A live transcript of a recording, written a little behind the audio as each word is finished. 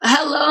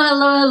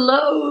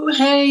Oh,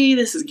 hey,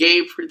 this is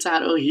Gabe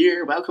Furtado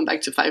here. Welcome back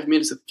to 5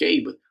 Minutes with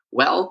Gabe.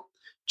 Well,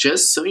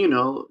 just so you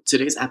know,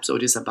 today's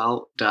episode is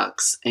about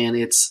ducks, and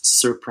it's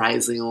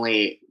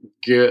surprisingly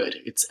good.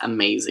 It's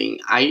amazing.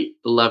 I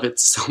love it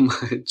so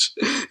much.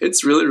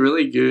 It's really,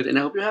 really good, and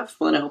I hope you have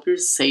fun. I hope you're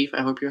safe.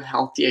 I hope you're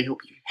healthy. I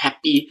hope you're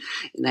happy,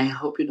 and I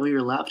hope you know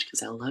you're loved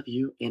because I love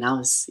you, and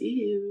I'll see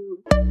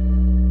you.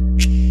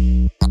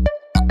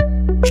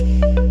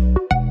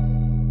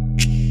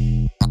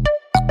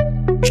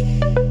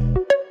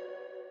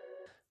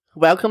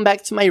 Welcome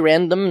back to my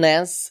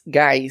randomness,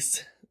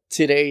 guys.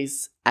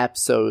 Today's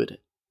episode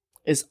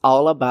is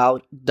all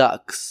about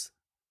ducks.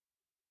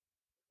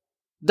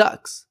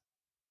 Ducks.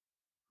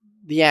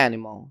 The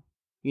animal.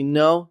 You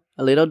know,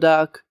 a little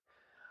duck.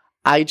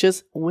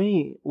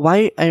 Wait,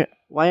 why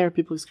are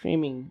people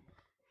screaming?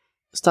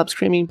 Stop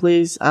screaming,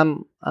 please.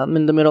 I'm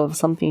in the middle of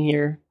something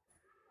here.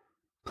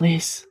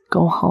 Please,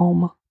 go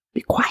home.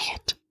 Be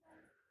quiet.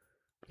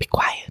 Be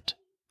quiet.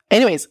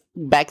 Anyways,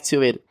 back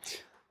to it.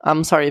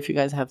 I'm sorry if you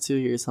guys have to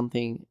hear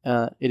something.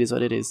 It is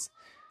what it is.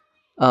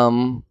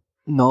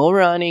 No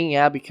running.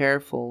 Yeah, be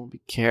careful.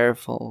 Be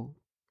careful.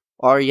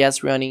 Or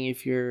yes, running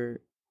if you're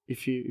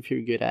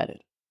good at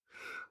it.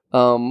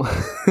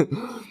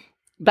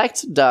 Back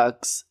to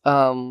ducks.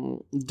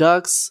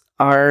 Ducks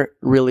are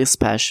really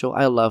special.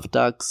 I love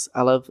ducks.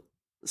 I love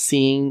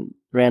seeing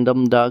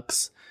random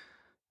ducks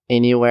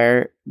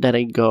anywhere that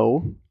I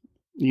go.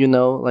 You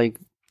know, like,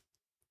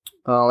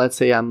 let's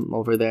say I'm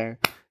over there.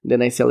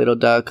 Then I see a little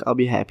duck, I'll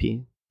be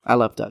happy. I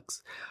love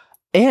ducks.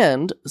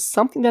 And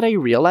something that I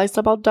realized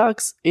about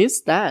ducks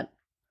is that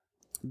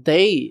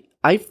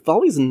I've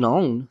always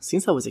known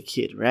since I was a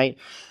kid, right?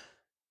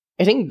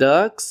 I think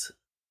ducks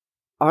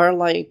are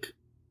like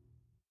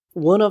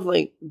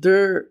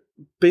they're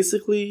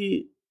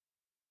basically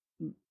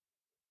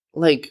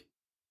like,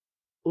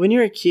 when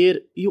you're a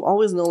kid, you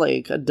always know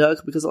like a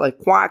duck because of like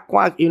quack,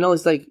 quack, you know,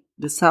 it's like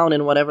the sound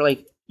and whatever.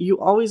 Like,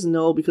 you always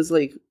know because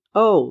like,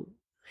 oh,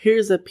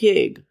 here's a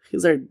pig,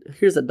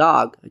 here's a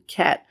dog, a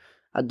cat,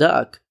 a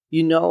duck,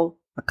 you know,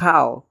 a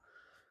cow,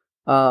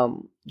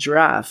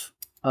 giraffe,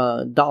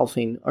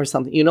 dolphin, or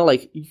something. You know,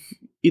 like,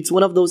 it's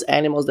one of those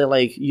animals that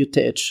like you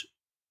teach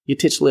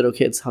little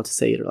kids how to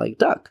say it, like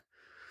duck,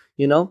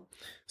 you know?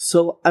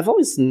 So I've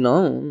always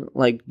known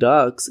like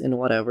ducks and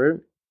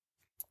whatever,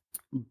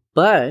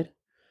 but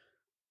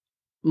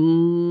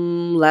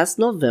last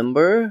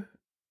November,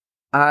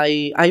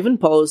 I even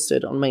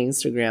posted on my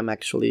Instagram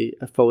actually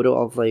a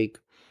photo of like,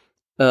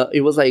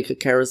 it was like a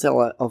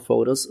carousel of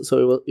photos.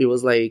 So it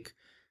was like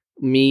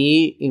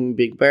me in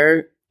Big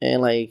Bear, and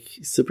like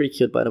super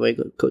cute, by the way.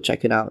 Go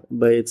check it out.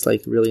 But it's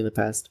like really in the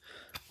past.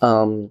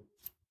 So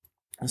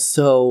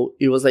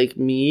it was like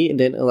me, and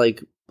then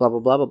like blah blah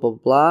blah blah blah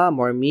blah,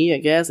 more me, I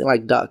guess, and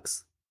like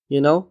ducks. You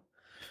know,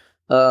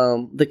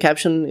 the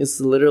caption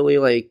is literally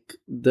like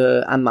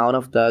the amount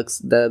of ducks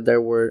that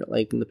there were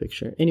like in the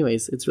picture.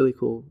 Anyways, it's really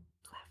cool.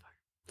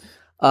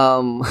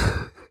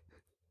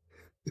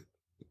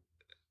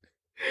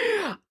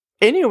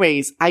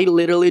 Anyways, I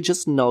literally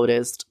just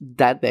noticed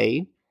that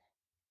day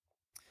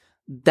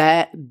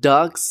that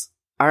ducks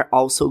are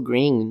also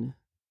green.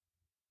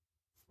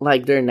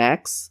 Like, their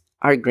necks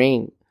are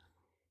green.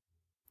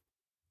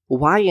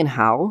 Why and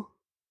how?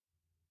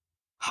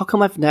 How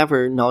come I've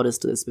never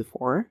noticed this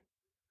before?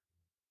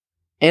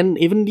 And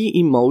even the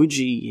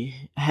emoji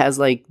has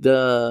like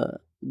the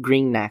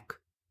green neck.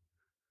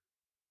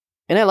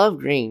 And I love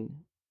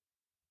green.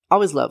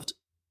 Always loved.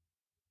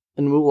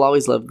 And we will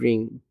always love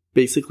green.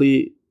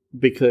 Basically,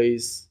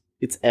 because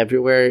it's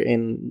everywhere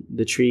in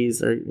the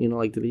trees, or, you know,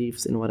 like the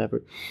leaves and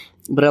whatever.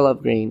 But I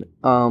love green.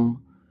 And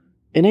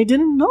I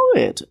didn't know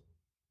it.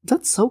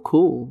 That's so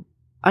cool.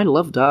 I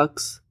love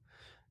ducks.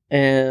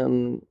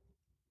 And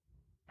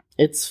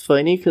it's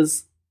funny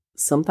because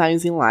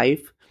sometimes in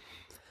life,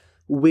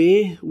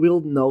 we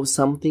will know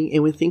something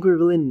and we think we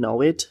really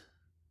know it.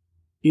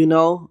 You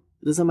know,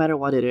 it doesn't matter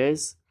what it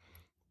is.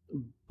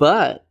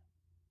 But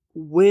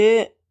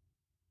we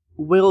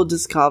will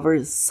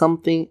discover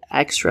something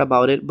extra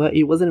about it, but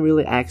it wasn't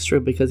really extra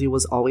because it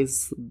was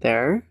always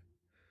there.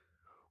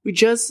 We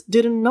just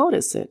didn't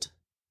notice it.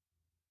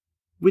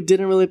 We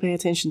didn't really pay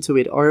attention to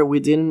it, or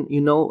we didn't,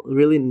 you know,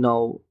 really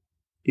know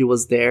it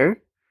was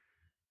there.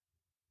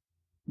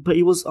 But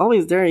it was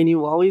always there, and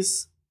you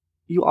always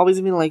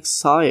even like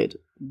saw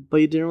it, but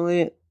you didn't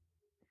really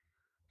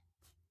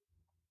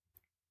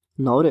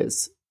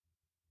notice.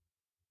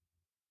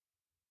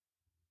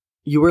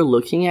 You were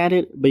looking at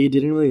it, but you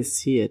didn't really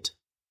see it.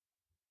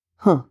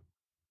 Huh.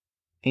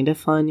 Ain't that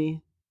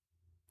funny?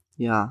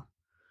 Yeah.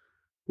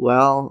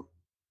 Well,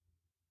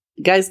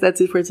 guys,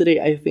 that's it for today.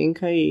 I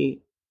think I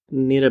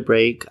need a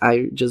break.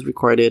 I just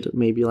recorded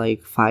maybe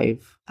like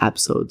 5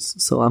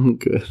 episodes, so I'm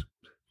good.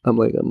 I'm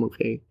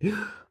okay.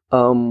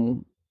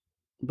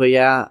 But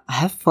yeah,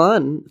 have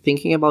fun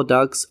thinking about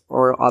ducks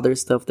or other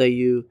stuff that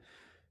you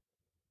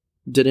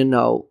didn't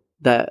know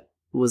that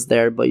was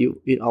there, but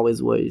it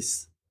always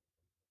was.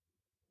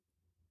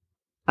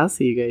 I'll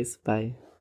see you guys. Bye.